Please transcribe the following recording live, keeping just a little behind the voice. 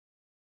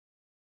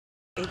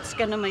It's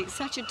going to make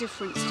such a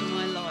difference to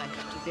my life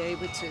to be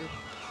able to,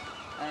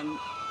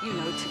 you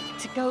know,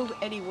 to go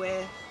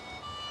anywhere,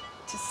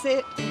 to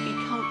sit and be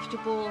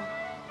comfortable,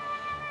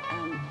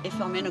 if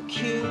I'm in a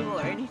queue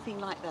or anything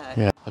like that.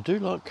 Yeah, I do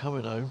like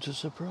coming home to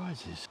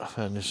surprises. I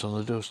found this on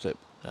the doorstep.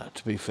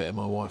 To be fair,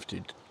 my wife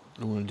did.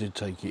 Lorna did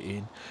take it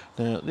in.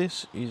 Now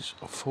this is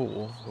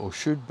for, or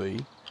should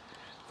be,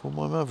 for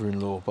my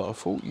mother-in-law, but I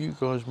thought you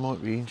guys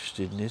might be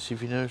interested in this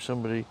if you know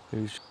somebody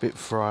who's a bit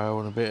frail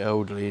and a bit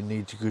elderly and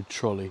needs a good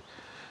trolley.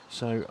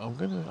 So I'm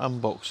going to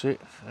unbox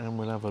it and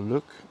we'll have a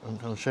look, and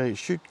I'll show you it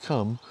should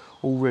come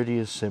already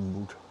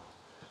assembled.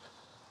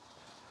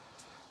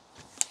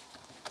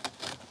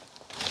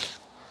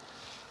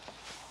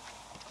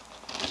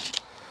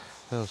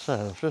 As I say,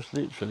 I've just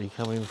literally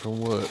come in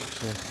from work.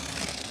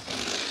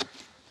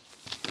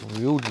 So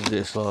we ordered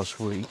this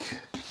last week.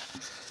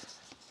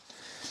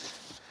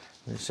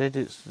 They said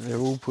they're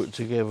all put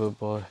together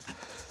by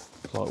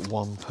like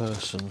one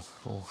person,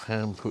 or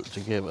hand put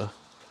together.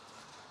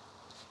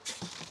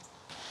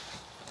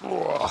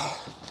 But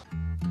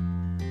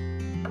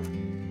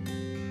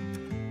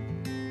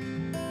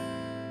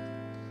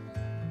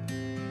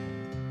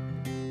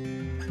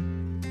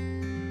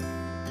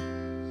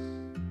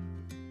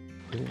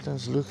it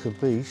does look a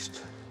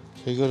beast.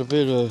 So you've got a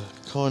bit of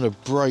kind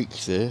of brake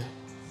there.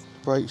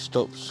 Brake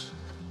stops.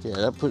 Yeah,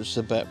 that puts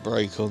the back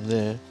brake on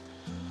there.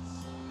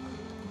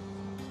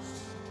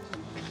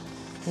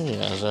 And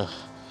it has a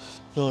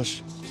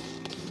nice,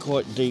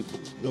 quite deep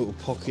little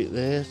pocket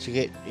there to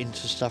get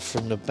into stuff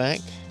from the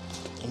back.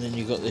 And then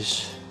you've got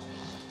this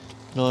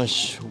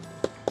nice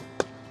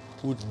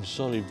wooden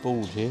solid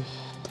board here.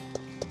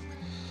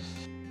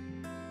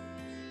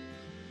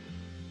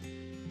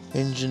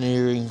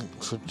 Engineering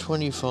for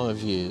 25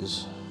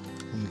 years.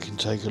 And you can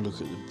take a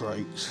look at the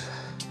brakes.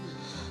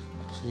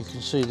 So you can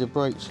see the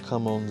brakes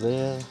come on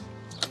there.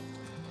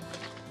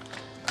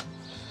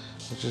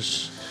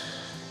 It's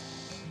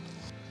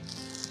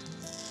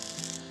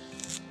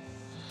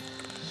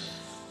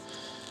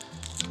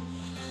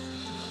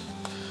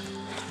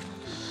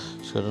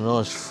got a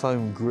nice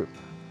foam grip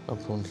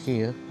up on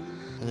here,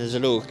 and there's a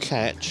little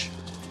catch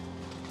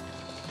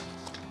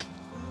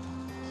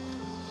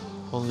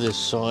on this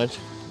side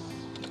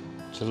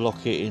to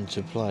lock it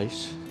into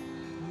place.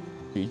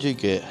 You do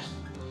get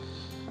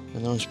a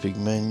nice big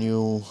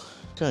manual.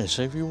 Okay,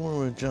 so if you want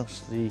to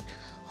adjust the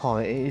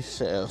height, it is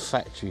set at a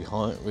factory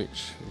height,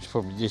 which is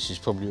probably, this is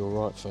probably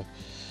all right for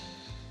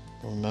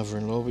my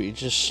mother-in-law, but you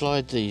just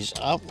slide these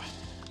up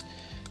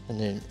and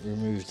then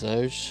remove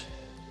those.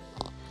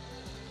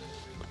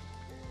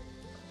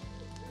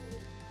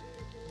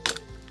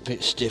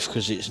 Bit stiff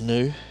because it's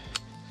new,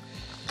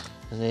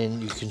 and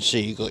then you can see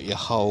you've got your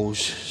holes,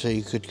 so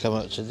you could come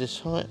up to this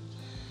height,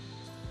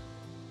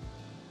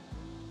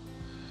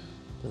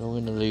 but I'm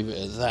going to leave it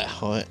at that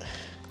height.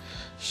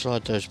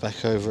 Slide those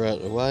back over out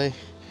of the way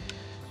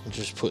and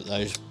just put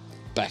those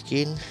back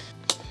in,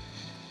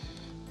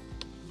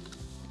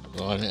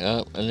 line it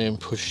up, and then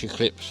push your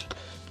clips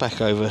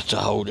back over to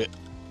hold it.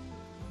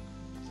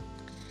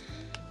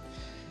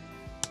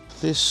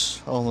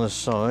 This on the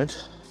side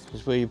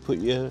is where you put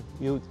your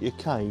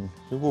cane,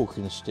 your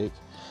walking stick,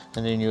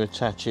 and then you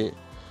attach it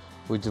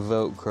with the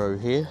Velcro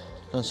here.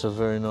 That's a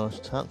very nice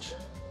touch.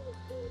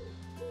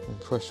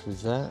 Impressed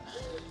with that.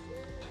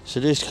 So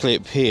this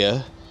clip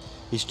here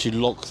is to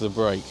lock the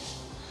brake.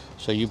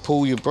 So you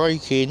pull your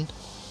brake in,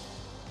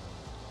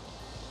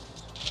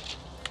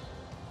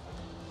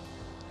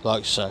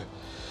 like so.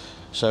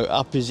 So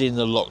up is in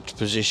the locked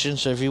position,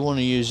 so if you want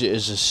to use it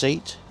as a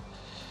seat,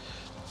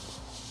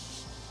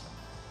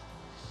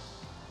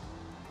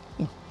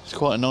 it's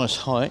quite a nice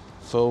height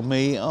for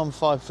me. I'm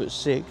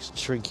 5'6",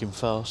 shrinking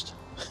fast.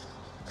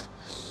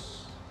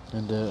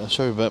 And I'm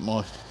sorry about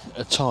my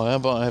attire,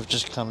 but I have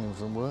just come in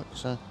from work.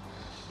 So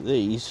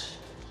these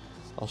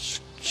are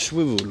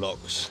swivel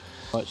locks.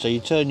 Right, so you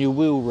turn your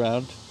wheel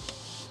round,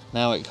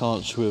 now it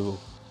can't swivel.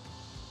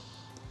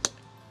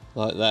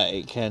 Like that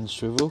it can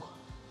swivel.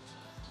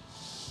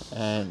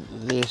 And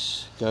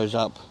this goes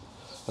up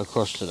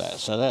across to that.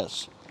 So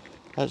that's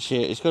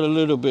it. It's got a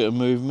little bit of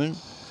movement.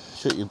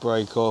 Shut your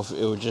brake off,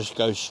 it will just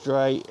go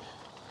straight.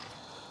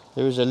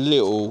 There is a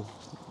little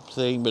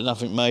thing, but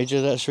nothing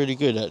major. That's really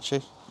good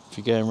actually. If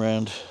you're going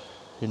around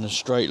in a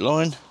straight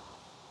line,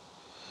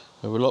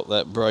 I will lock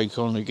that brake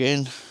on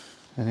again.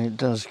 And it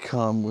does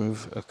come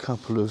with a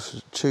couple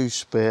of two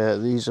spare.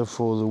 These are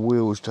for the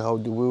wheels, to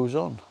hold the wheels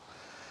on.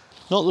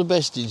 Not the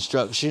best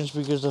instructions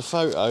because the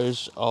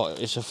photos are,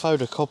 it's a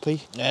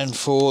photocopy. And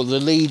for the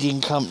leading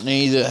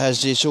company that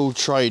has this all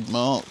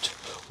trademarked,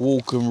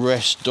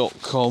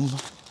 walkandrest.com,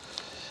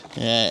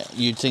 yeah,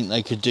 you'd think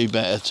they could do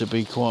better, to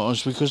be quite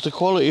honest, because the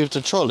quality of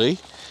the trolley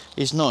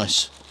is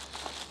nice.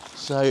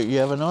 So you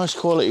have a nice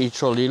quality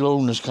trolley.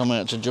 Lorna's come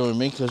out to join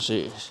me because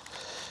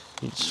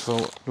it's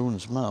for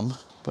Lorna's mum.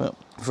 But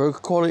for a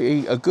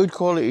good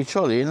quality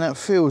trolley, and that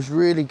feels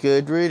really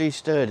good, really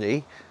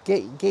sturdy.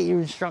 Get your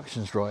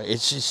instructions right.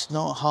 It's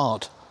not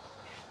hard.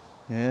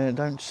 Yeah,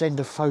 don't send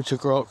a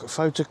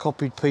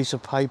photocopied piece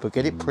of paper,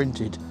 get it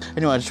printed.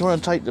 Anyway, I just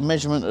want to take the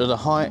measurement of the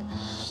height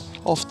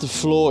off the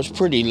floor. It's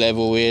pretty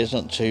level here, it's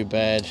not too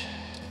bad.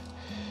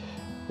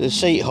 The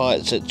seat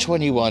height's at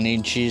 21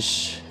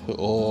 inches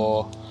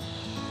or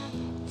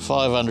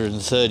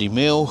 530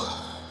 mil.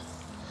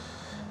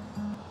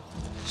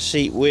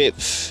 Seat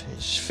width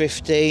is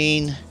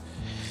 15.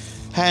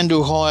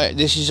 Handle height,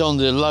 this is on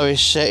the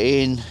lowest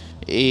setting,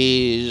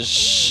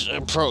 is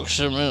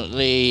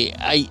approximately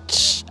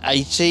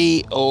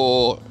 880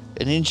 or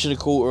 1.25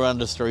 inches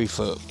under 3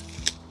 foot.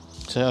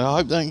 So I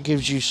hope that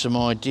gives you some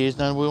ideas.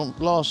 Now,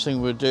 last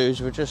thing we'll do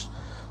is we'll just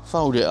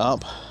fold it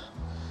up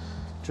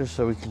just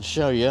so we can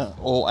show you,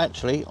 or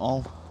actually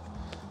I'll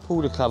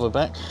pull the cover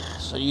back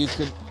so you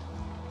can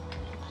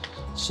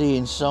see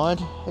inside.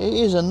 It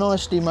is a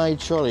nicely made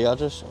trolley. I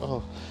just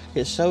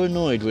get so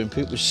annoyed when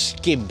people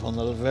skimp on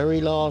the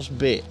very last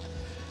bit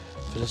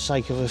for the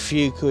sake of a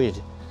few quid.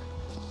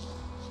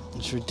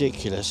 It's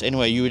ridiculous.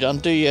 Anyway, you would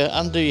undo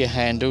your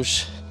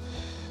handles,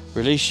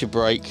 release your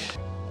brake,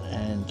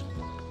 and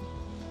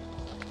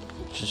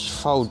just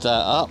fold that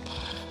up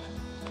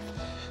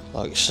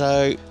like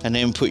so, and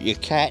then put your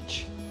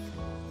catch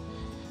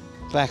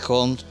back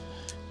on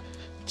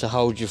to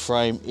hold your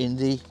frame in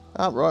the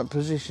upright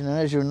position, and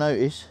as you'll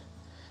notice,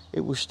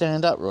 it will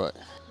stand upright.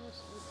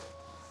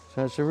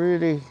 So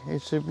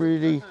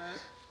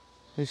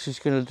this is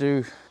going to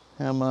do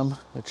our mum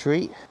a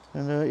treat,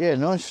 and yeah,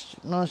 nice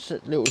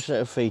little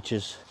set of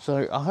features.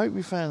 So I hope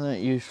you found that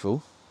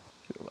useful.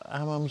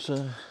 Our mum's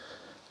a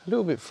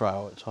little bit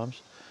frail at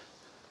times,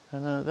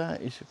 and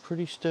that is a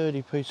pretty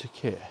sturdy piece of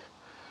kit.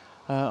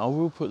 I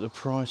will put the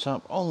price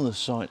up on the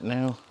site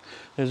now.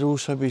 There's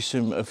also be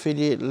some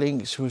affiliate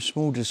links with a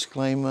small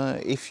disclaimer.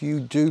 If you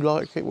do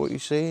like it, what you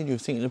see, and you're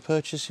thinking of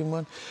purchasing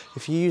one,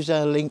 if you use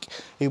our link,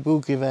 it will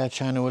give our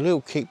channel a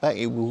little kickback.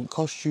 It will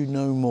cost you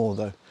no more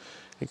though.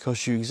 It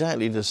costs you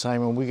exactly the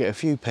same, and we get a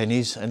few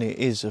pennies, and it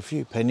is a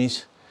few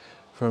pennies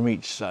from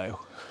each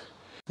sale.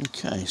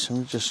 Okay, so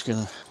I'm just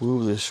gonna wheel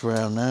this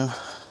round now.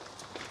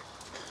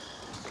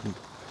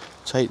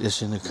 Take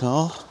this in the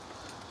car.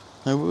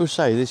 Now, we'll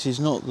say this is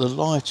not the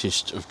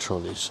lightest of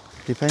trolleys,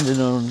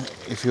 depending on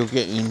if you're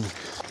getting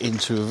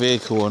into a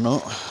vehicle or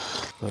not.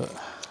 But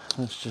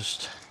let's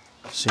just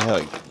see how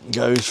it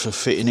goes for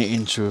fitting it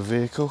into a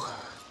vehicle.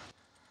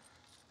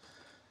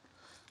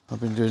 I've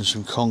been doing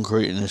some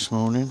concreting this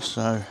morning,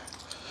 so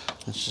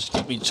let's just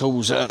get my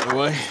tools out of the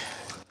way.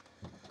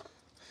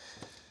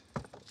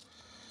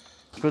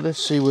 But let's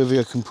see whether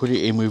I can put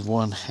it in with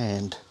one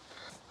hand.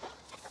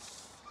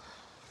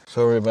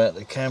 Sorry about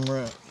the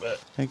camera,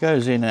 but it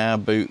goes in our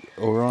boot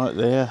all right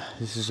there.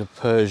 This is a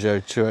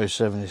Peugeot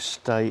 207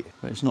 Estate,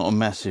 but it's not a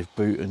massive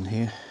boot in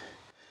here.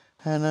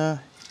 And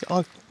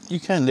you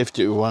can lift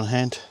it with one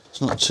hand. It's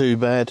not too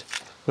bad.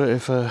 But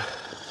if a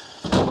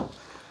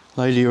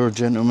lady or a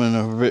gentleman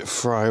are a bit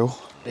frail,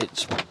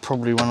 it's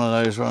probably one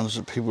of those ones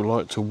that people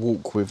like to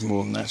walk with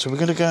more than that. So we're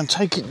going to go and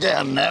take it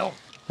down now.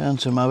 Down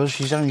to Mother's.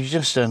 She's only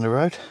just down the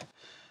road.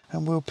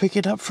 And we'll pick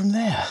it up from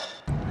there.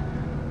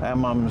 Our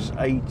mum's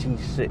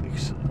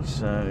 86,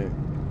 so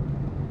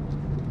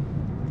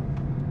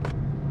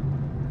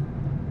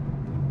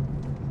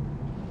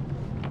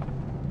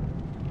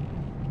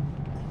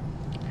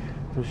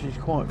she's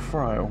quite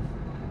frail.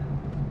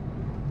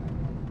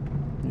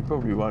 You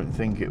probably won't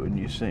think it when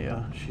you see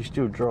her. She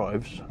still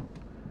drives,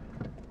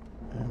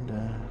 and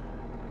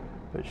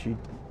but she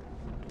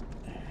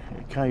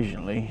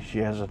occasionally she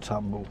has a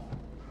tumble.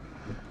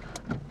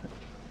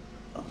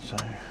 So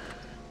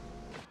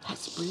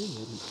that's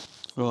brilliant.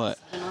 Right.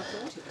 And I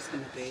thought it was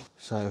going to be.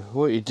 So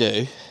what you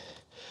do,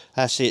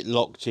 that's it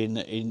locked in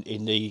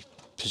the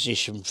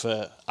position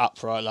for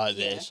upright like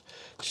this.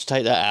 Just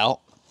take that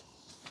out.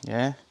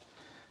 Yeah.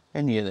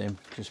 Any of them.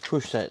 Just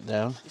push that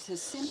down. It's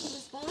as simple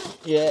as that.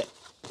 Yeah.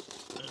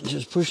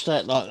 Just push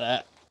that like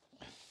that.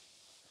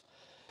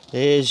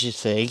 There's your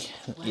thing,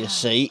 your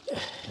seat.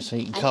 So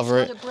you can cover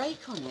it. It's got a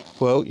brake on it.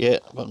 Well, yeah,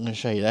 I'm going to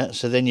show you that.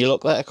 So then you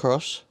lock that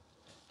across.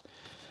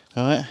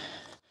 All right.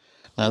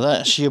 Now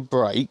that's your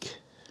brake.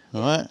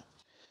 Right,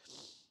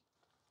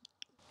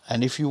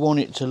 and if you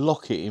want it to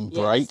lock it in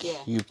brake,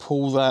 you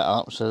pull that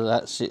up so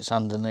that sits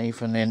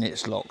underneath, and then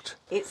it's locked.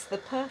 It's the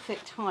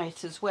perfect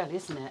height as well,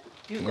 isn't it?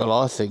 Well,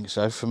 I think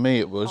so. For me,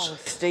 it was. Oh,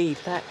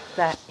 Steve,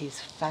 that is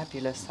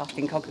fabulous. I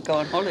think I could go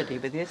on holiday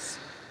with this.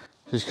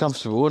 It's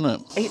comfortable,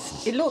 isn't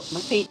it? Look,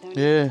 my feet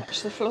don't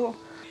touch the floor.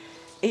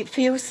 It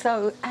feels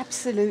so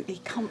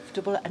absolutely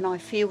comfortable, and I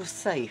feel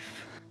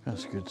safe.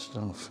 That's good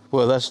stuff.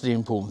 Well, that's the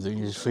important thing,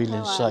 is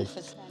feeling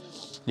safe.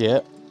 Yeah.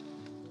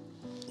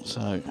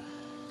 So.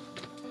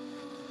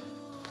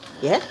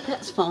 Yeah,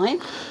 that's fine.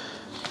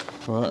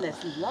 Right. And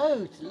there's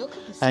loads. Look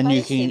at the space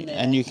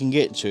and you can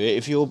get to it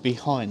if you're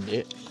behind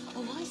it.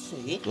 Oh, I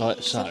see. Like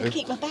so. So I can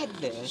keep my bag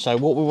there. So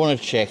what we want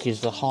to check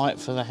is the height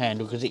for the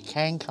handle, because it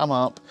can come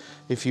up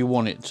if you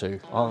want it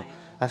to. Right.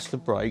 That's the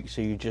brake,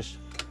 so you just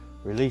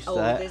release that.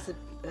 Oh, there's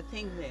a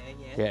thing there,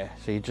 yeah. Yeah,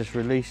 so you just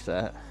release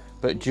that.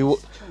 But do you?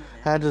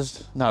 How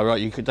does? No,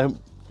 right. You could don't.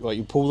 Right,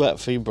 you pull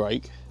that for your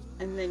brake.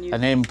 And then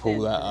you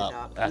pull that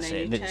up. That's and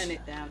it. then you turn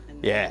it down.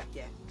 And yeah.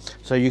 yeah.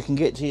 So you can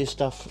get to your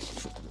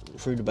stuff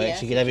through the back. Yeah,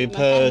 so you can have your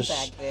handbag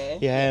purse, there.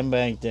 your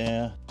handbag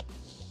there.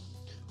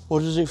 What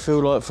does it feel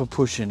like for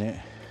pushing it?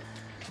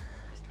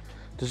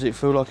 Does it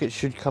feel like it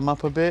should come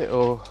up a bit,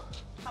 or?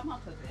 Come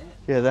up a bit.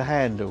 Yeah, the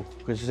handle,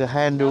 because the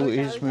handle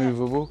is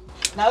movable.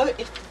 No,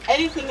 if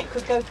anything, it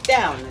could go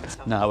down.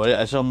 No,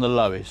 well, it's on the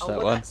lowest,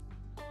 that one. That's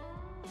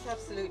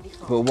absolutely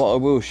fine. But what I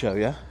will show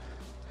you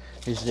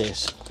is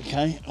this,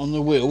 okay? On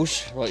the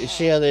wheels, right, you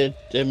see how they're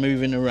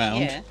moving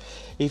around? Yeah.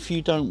 If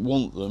you don't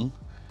want them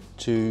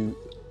to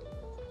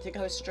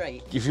go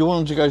straight. If you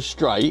want them to go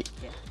straight,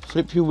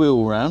 flip your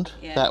wheel around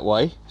that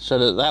way, so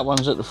that that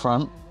one's at the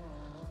front.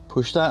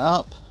 Push that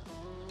up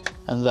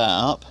and that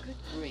up. Good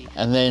grief.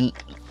 And then...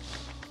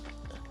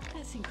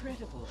 That's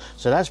incredible.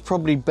 So that's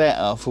probably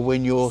better for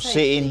when you're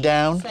sitting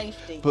down.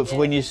 Safety, but for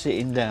when you're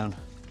sitting down.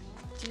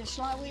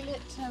 Shall I wheel it?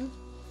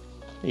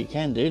 You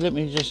can do. Let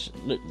me just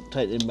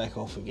take them back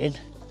off again.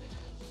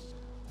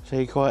 So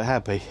you're quite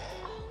happy.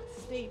 Oh,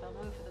 Steve, I'm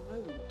over the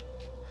moon.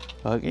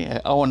 Okay,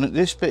 yeah. Oh, and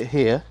this bit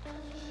here,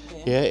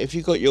 yeah, if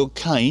you've got your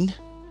cane,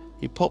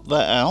 you pop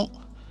that out,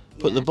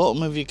 put the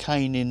bottom of your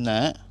cane in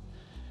that,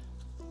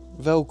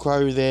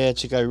 Velcro there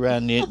to go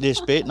around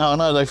this bit. No, I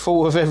know, they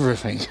fall with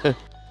everything.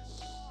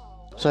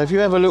 So if you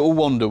have a little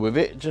wander with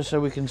it, just so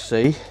we can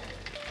see.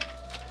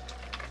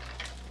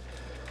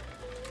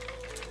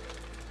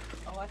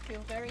 Oh, I feel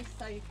very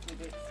safe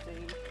with it,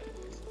 Steve.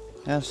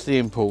 That's the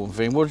important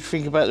thing. What do you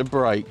think about the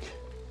brake?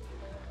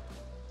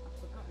 I've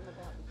forgotten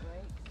about the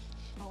brake.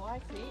 Oh, I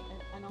see.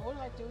 And all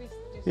I do is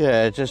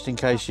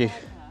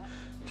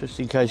Just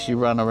in case you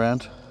run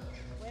around.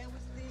 Where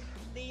was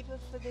the lever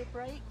for the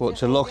brake? What,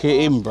 to lock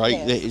it in brake?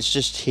 Yes. It's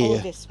just here.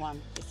 Oh, this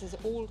one. This is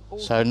all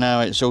so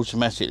now it's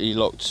automatically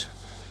locked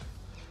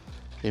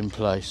in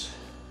place.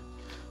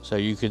 So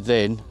you could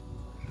then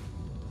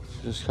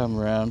just come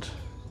around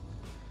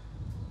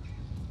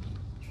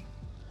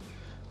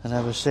and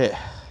have a sit.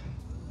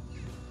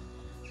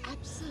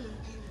 Absolutely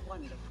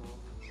wonderful.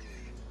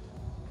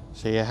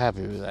 So you're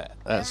happy with that?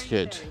 That's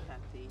good. Very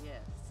happy,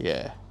 yes.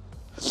 Yeah.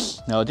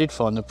 Now I did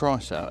find the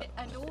price out.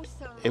 And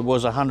also, it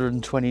was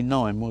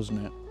 129,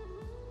 wasn't it?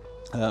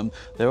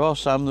 There are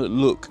some that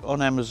look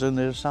on Amazon.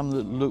 There's some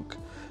that look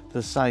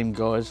the same,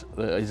 guys.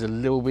 That is a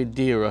little bit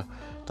dearer.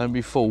 Don't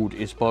be fooled.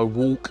 It's by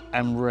Walk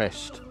and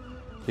Rest.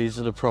 These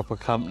are the proper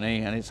company,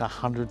 and it's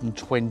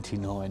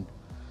 129.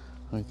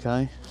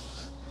 Okay.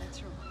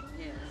 That's right.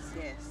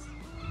 Yes.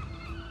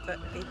 But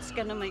it's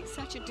going to make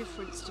such a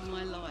difference to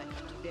my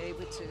life to be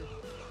able to,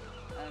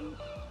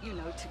 you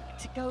know,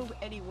 to go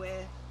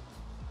anywhere,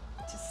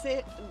 to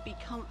sit and be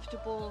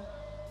comfortable.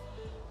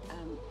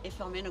 If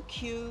I'm in a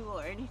queue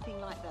or anything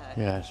like that.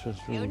 Yeah, it's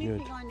really the only good.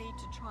 thing I need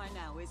to try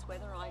now is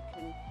whether I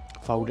can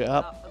fold it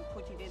up and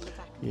put it in the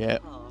back of the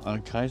car.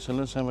 Okay, so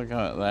let's have a go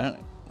at that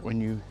when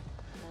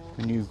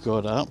you've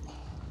got up.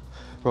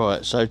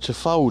 Right, so to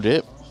fold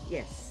it,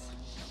 yes,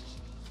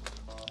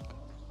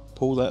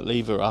 pull that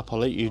lever up. I'll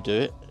let you do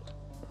it.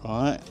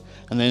 Right,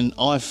 and then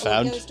I've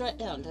found it goes straight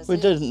down, does we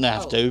it? didn't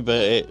have to,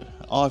 but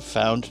I've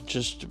found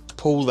just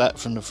pull that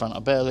from the front. I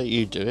better let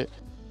you do it.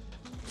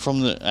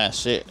 From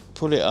that's it.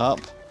 Pull it up,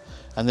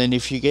 and then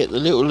if you get the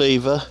little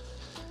lever,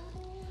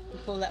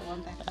 pull that one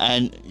back.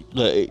 And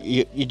look,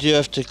 you do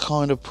have to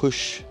kind of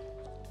push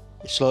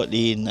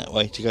slightly in that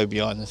way to go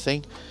behind the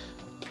thing.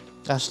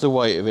 That's the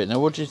weight of it. Now,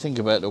 what do you think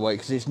about the weight?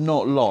 Because it's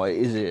not light,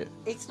 is it?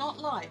 It's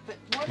not light, but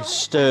what it's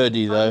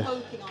sturdy though. I'm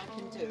hoping I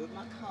can do.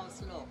 My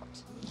car's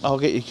locked. I'll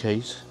get your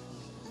keys.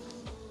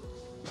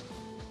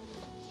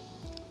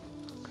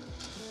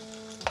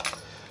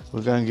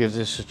 We'll go and give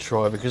this a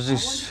try because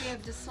this. I want to be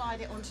able to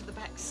slide it onto the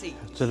back seat.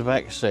 To the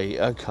back seat,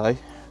 okay.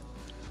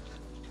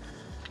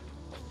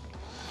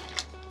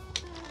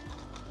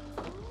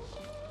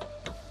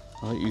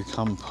 I'll let you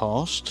come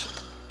past.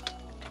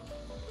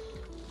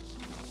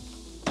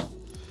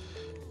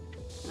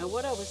 Now,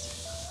 what I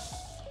was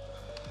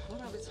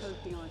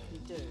hoping I can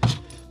do.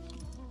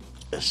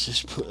 Let's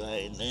just put that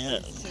in there.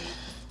 Is to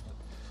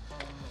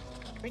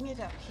bring it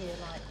up here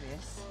like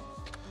this.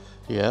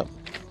 Yep.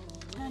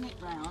 Turn it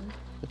round.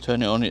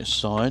 Turn it on its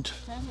side.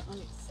 Turn it on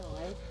its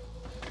side,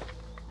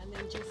 and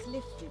then just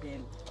lift it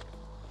in.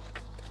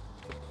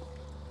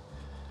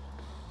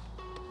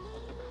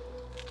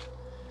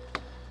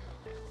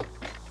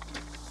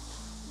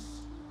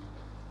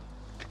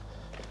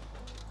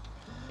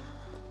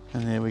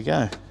 And there we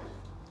go.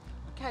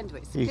 Can do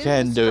it. It's You a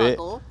can do it.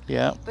 struggle,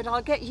 Yeah. but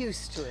I'll get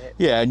used to it.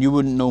 Yeah, and you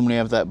wouldn't normally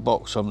have that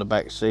box on the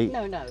back seat.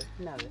 No.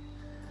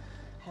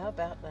 How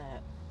about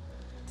that?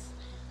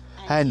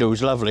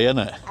 Handle's lovely, isn't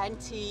it?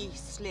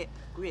 Anti-slip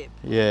grip,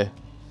 Yeah.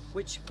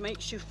 which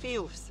makes you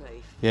feel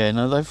safe. Yeah,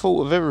 no, they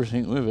thought of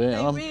everything with it.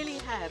 They really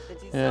have, the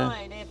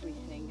design,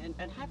 everything.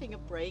 And having a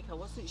brake, I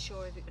wasn't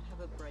sure if it would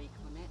have a brake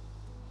on it.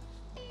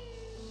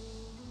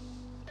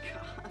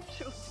 God, I'm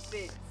sure to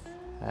bits.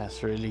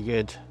 That's really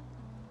good.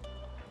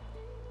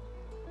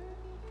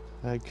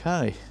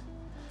 Okay.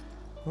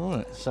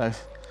 Right, so Oh,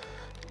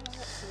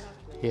 that's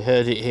lovely. you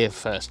heard it here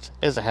first.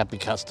 There's a happy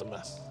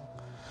customer.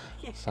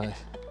 Yeah. So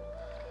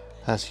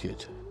that's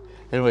good.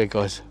 Anyway,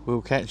 guys,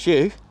 we'll catch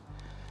you.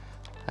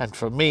 And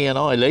from me and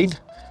Eileen,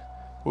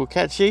 we'll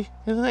catch you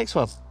in the next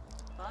one.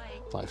 Bye.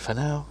 Bye for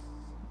now.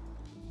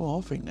 Well,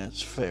 I think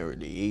that's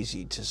fairly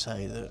easy to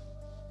say that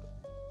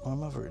my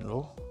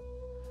mother-in-law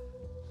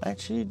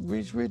actually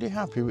is really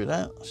happy with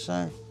that.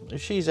 So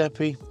if she's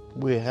happy,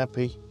 we're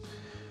happy,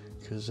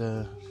 because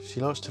she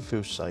likes to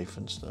feel safe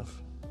and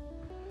stuff.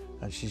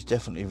 And she's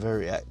definitely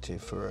very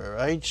active for her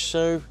age,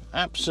 so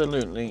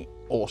absolutely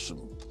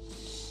awesome.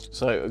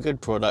 So a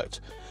good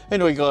product.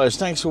 Anyway, guys,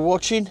 thanks for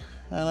watching,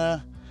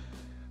 and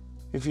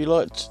if you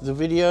liked the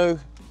video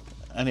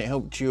and it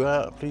helped you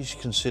out, please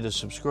consider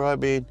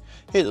subscribing,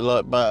 hit the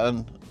like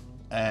button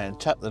and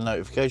tap the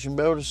notification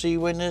bell to see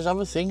when there's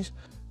other things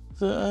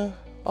that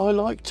I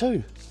like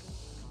too.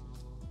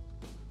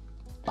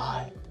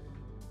 Bye.